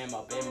can jam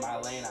up in my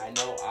lane, I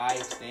know I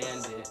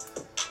stand it.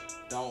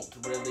 Don't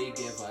really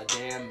give a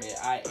damn it,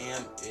 I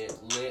am it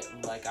lit,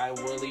 like I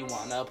really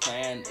wanna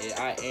plan it.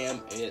 I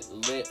am it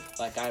lit,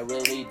 like I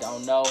really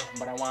don't know,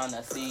 but I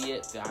wanna see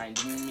it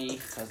behind me,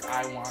 cause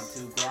I want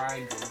to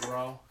grind and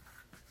grow.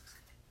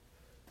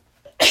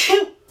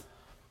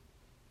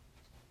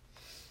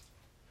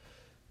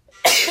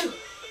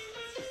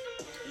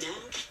 Now,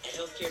 at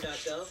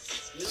healthcare.gov,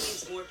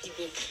 millions more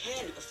people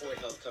can afford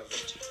health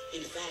coverage.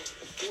 In fact,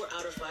 4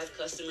 out of 5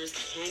 customers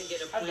can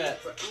get a plan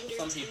for under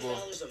some people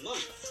 $10 a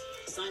month.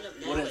 Sign up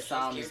now wouldn't at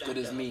sound as good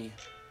as healthcare.gov. me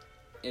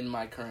in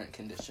my current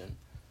condition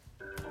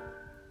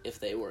if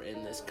they were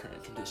in this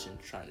current condition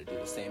trying to do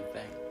the same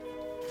thing.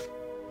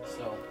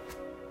 So,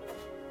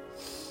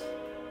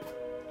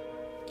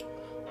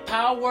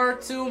 power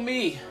to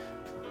me.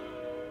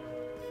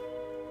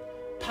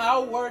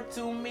 Power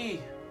to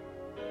me.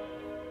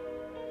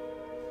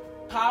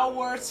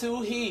 Power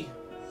to he.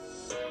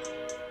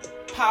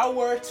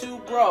 Power to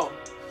grow.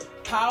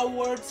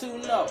 Power to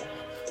know.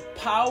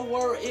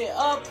 Power it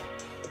up.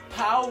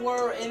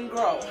 Power and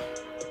grow.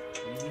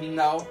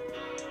 No.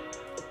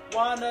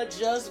 Wanna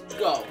just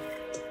go.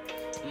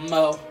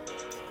 Mo.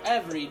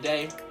 Every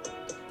day.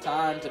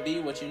 Time to be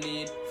what you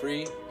need.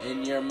 Free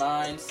in your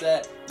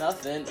mindset.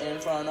 Nothing in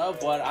front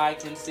of what I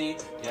can see.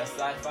 Yes,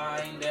 I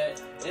find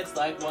it. It's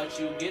like what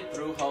you get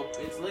through. Hope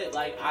it's lit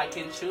like I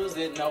can choose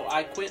it. No,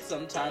 I quit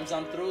sometimes.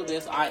 I'm through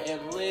this. I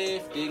am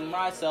lifting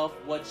myself.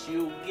 What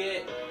you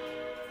get.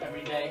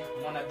 Every day.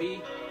 Wanna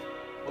be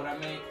what I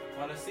make.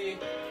 Wanna see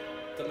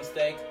the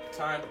mistake.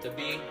 Time to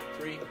be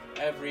free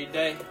every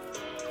day.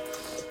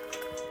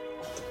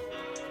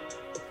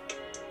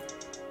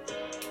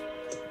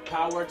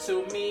 Power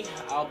to me,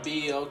 I'll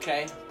be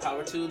okay.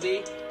 Power to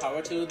thee,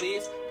 power to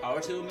these, power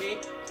to me,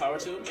 power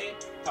to me,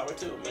 power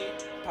to me,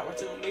 power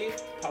to me,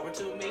 power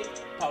to me,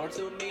 power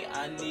to me.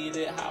 I need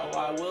it how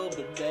I will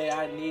today.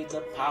 I need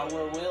the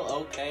power will,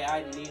 okay.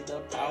 I need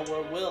the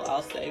power will.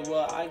 I'll say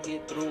what I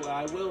get through,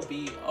 I will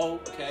be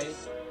okay.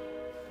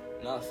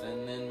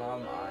 Nothing in my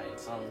mind.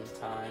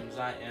 Sometimes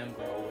I am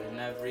growing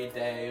every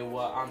day.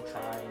 What I'm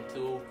trying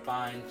to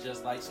find,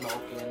 just like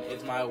smoking,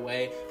 it's my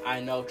way. I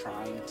know,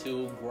 trying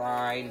to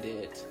grind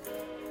it.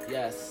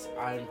 Yes,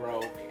 I'm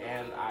broke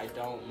and I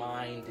don't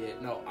mind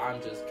it. No, I'm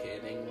just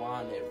kidding.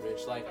 Want it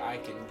rich like I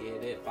can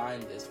get it.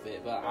 Find this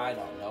fit, but I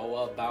don't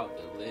know about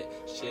the lit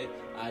shit.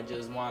 I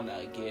just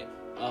wanna get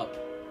up.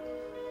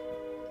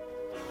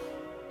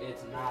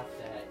 It's not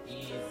that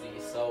easy,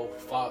 so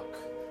fuck.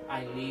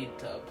 I need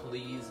to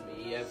please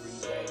me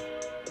every day.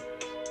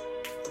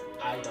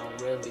 I don't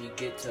really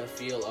get to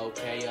feel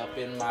okay up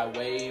in my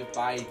wave.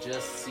 I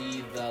just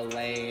see the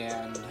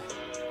land.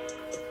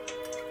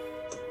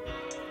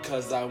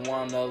 Cause I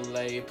wanna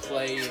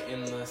play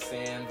in the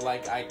sand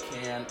like I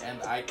can,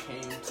 and I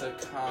came to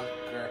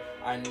conquer.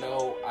 I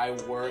know I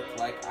work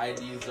like I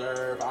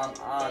deserve. I'm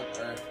on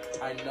earth.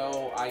 I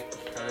know I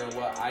care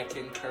what I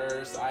can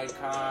curse.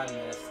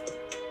 Iconist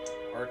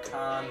or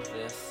con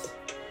this.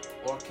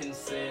 or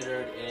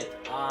considered it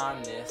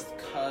honest,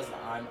 cause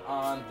I'm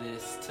on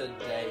this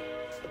today.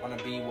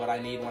 Wanna be what I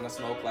need, wanna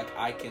smoke like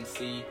I can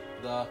see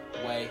the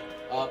way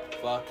up,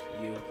 fuck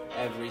you.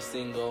 Every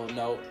single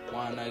note,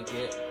 wanna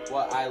get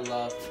what I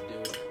love to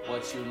do.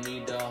 What you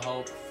need to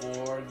hope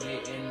for,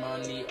 getting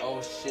money,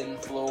 ocean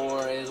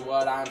floor is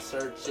what I'm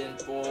searching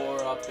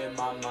for. Up in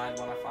my mind,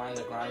 wanna find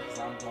the grind, cause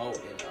I'm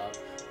floating up.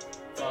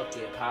 Fuck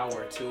it,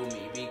 power to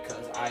me,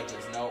 because I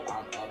just know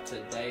I'm up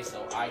today,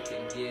 so I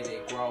can get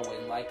it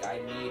growing like I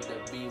need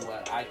to be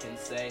what I can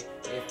say.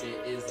 If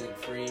it isn't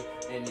free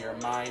in your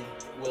mind,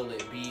 will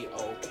it be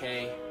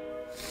okay?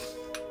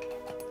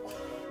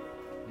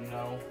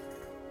 No.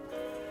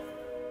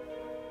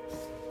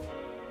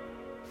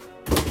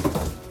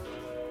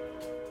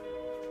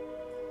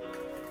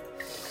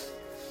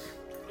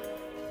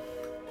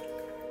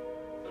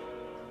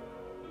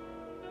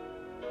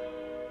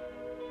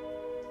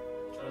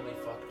 Really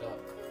fucked up.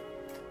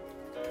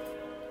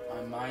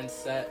 My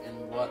mindset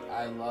and what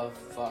I love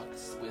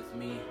fucks with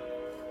me.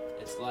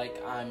 It's like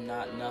I'm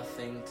not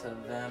nothing to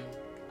them,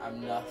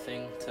 I'm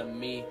nothing to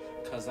me,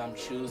 cause I'm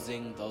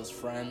choosing those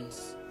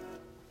friends.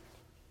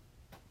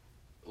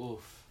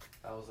 Oof,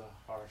 that was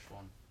a harsh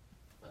one,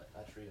 but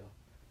that's real.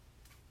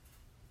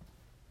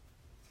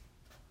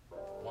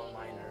 One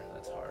liner,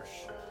 that's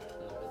harsh.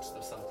 In the midst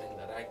of something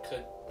that I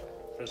could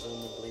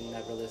presumably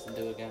never listen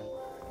to again.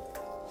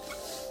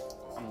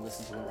 I'm gonna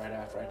listen to it right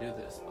after I do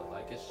this, but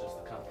like it's just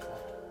a comfortable.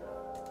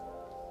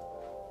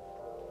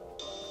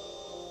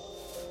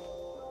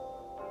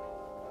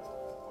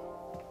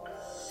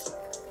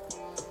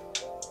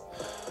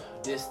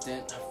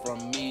 Distant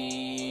from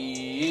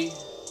me.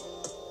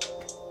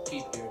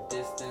 Keep your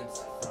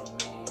distance from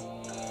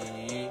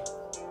me.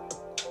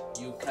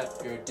 You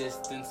kept your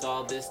distance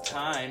all this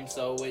time,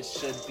 so it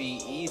should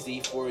be easy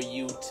for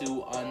you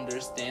to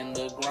understand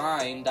the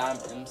grind.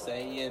 I'm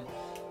saying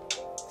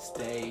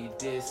stay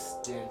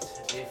distant.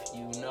 If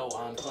you know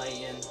I'm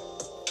playing,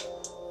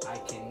 I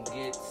can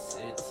get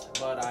it,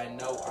 but I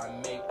know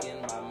I'm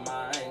making my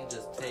mind,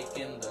 just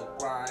taking the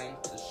grind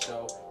to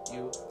show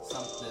you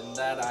something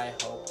that I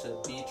hope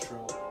to be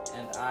true.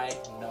 And I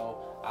know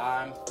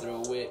I'm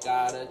through it,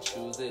 gotta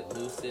choose it,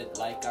 lucid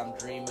like I'm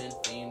dreaming,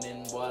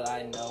 fiending what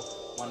I know.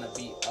 Wanna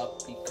be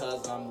up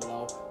because I'm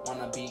low,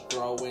 wanna be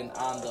growing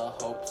on the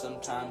hope.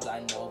 Sometimes I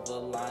know the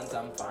lines,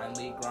 I'm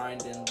finally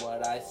grinding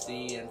what I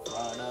see in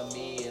front of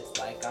me. It's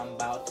like I'm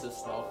about to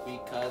smoke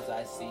because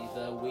I see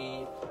the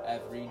weed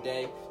every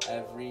day,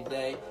 every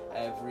day,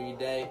 every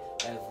day,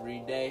 every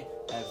day,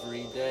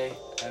 every day,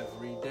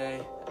 every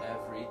day,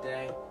 every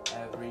day,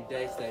 every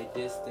day. Stay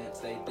distant,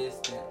 stay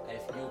distant.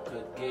 If you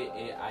could get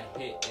it, I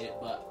hit it,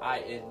 but I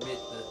admit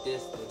the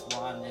distance.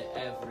 Want it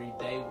every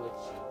day with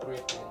you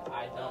gripping.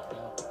 I don't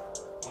know.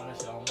 Wanna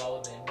show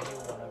more than you.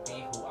 Wanna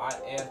be who I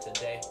am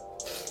today.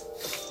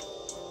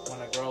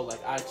 Wanna grow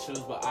like I choose,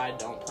 but I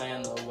don't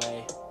plan the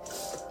way.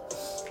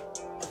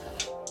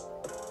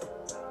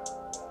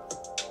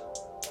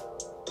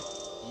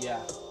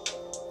 Yeah.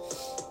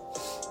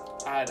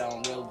 I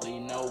don't really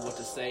know what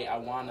to say. I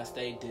wanna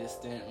stay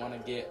distant. Wanna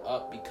get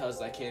up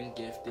because I can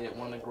gift it.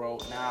 Wanna grow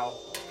now.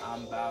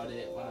 I'm about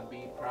it. Wanna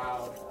be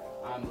proud.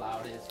 I'm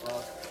loud as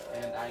fuck.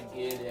 And I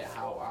get it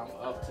how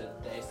I'm up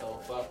today. So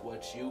fuck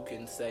what you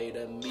can say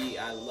to me.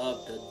 I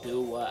love to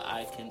do what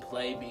I can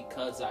play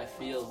because I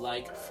feel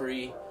like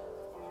free.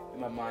 In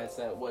my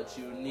mindset, what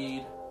you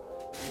need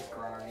is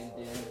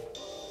grinding.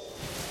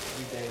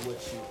 Every day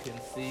what you can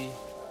see,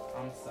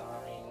 I'm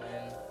signing.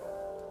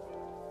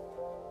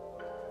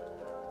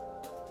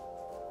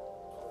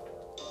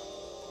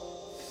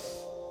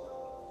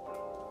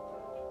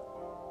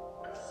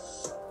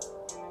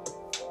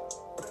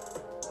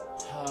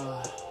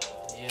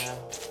 Yeah.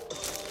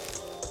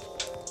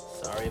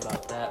 Sorry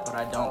about that, but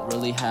I don't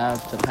really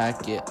have to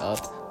pack it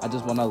up. I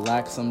just wanna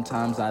lack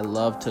sometimes. I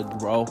love to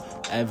grow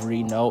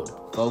every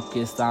note,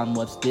 focused on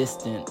what's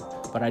distant,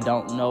 but I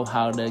don't know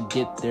how to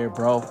get there,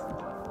 bro.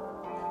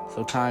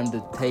 So time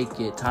to take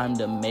it, time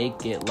to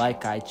make it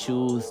like I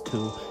choose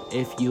to.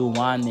 If you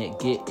want it,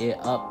 get it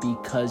up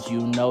because you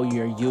know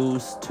you're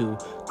used to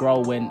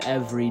growing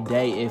every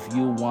day. If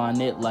you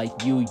want it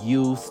like you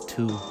used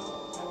to,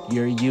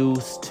 you're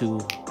used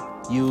to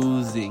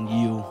using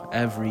you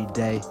every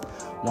day.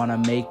 Wanna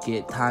make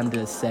it, time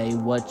to say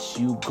what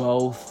you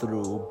go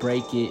through.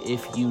 Break it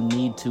if you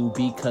need to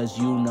because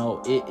you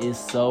know it is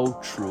so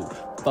true.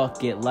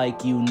 Fuck it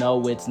like you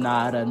know it's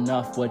not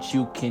enough what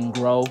you can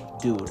grow,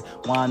 dude.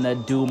 Wanna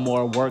do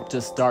more work to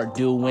start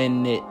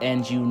doing it,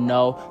 and you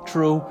know,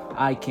 true,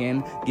 I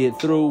can get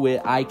through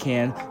it. I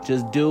can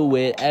just do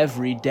it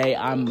every day.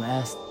 I'm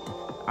best.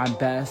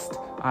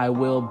 I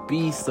will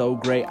be so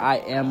great. I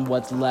am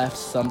what's left.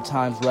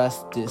 Sometimes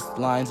restless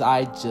lines.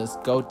 I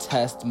just go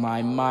test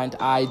my mind.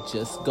 I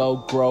just go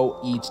grow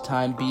each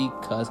time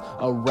because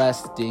a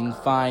resting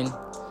fine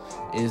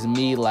is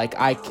me. Like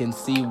I can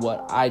see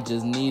what I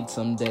just need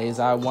some days.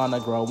 I wanna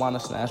grow,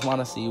 wanna smash,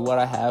 wanna see what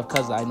I have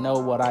cause I know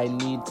what I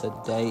need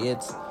today.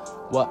 It's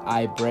what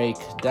I break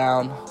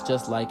down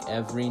just like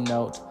every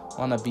note.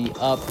 Wanna be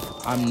up,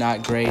 I'm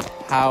not great.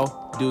 How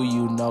do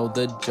you know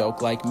the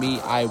joke like me?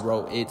 I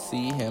wrote it,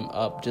 see him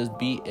up, just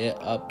beat it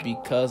up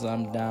because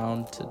I'm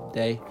down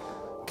today.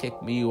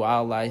 Kick me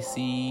while I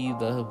see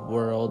the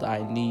world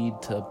I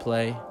need to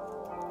play.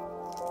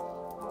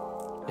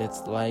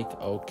 It's like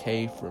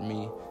okay for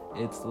me.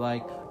 It's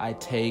like I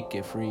take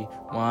it free.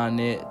 Want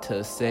it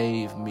to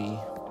save me.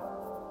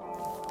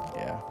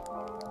 Yeah.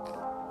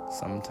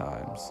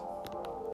 Sometimes.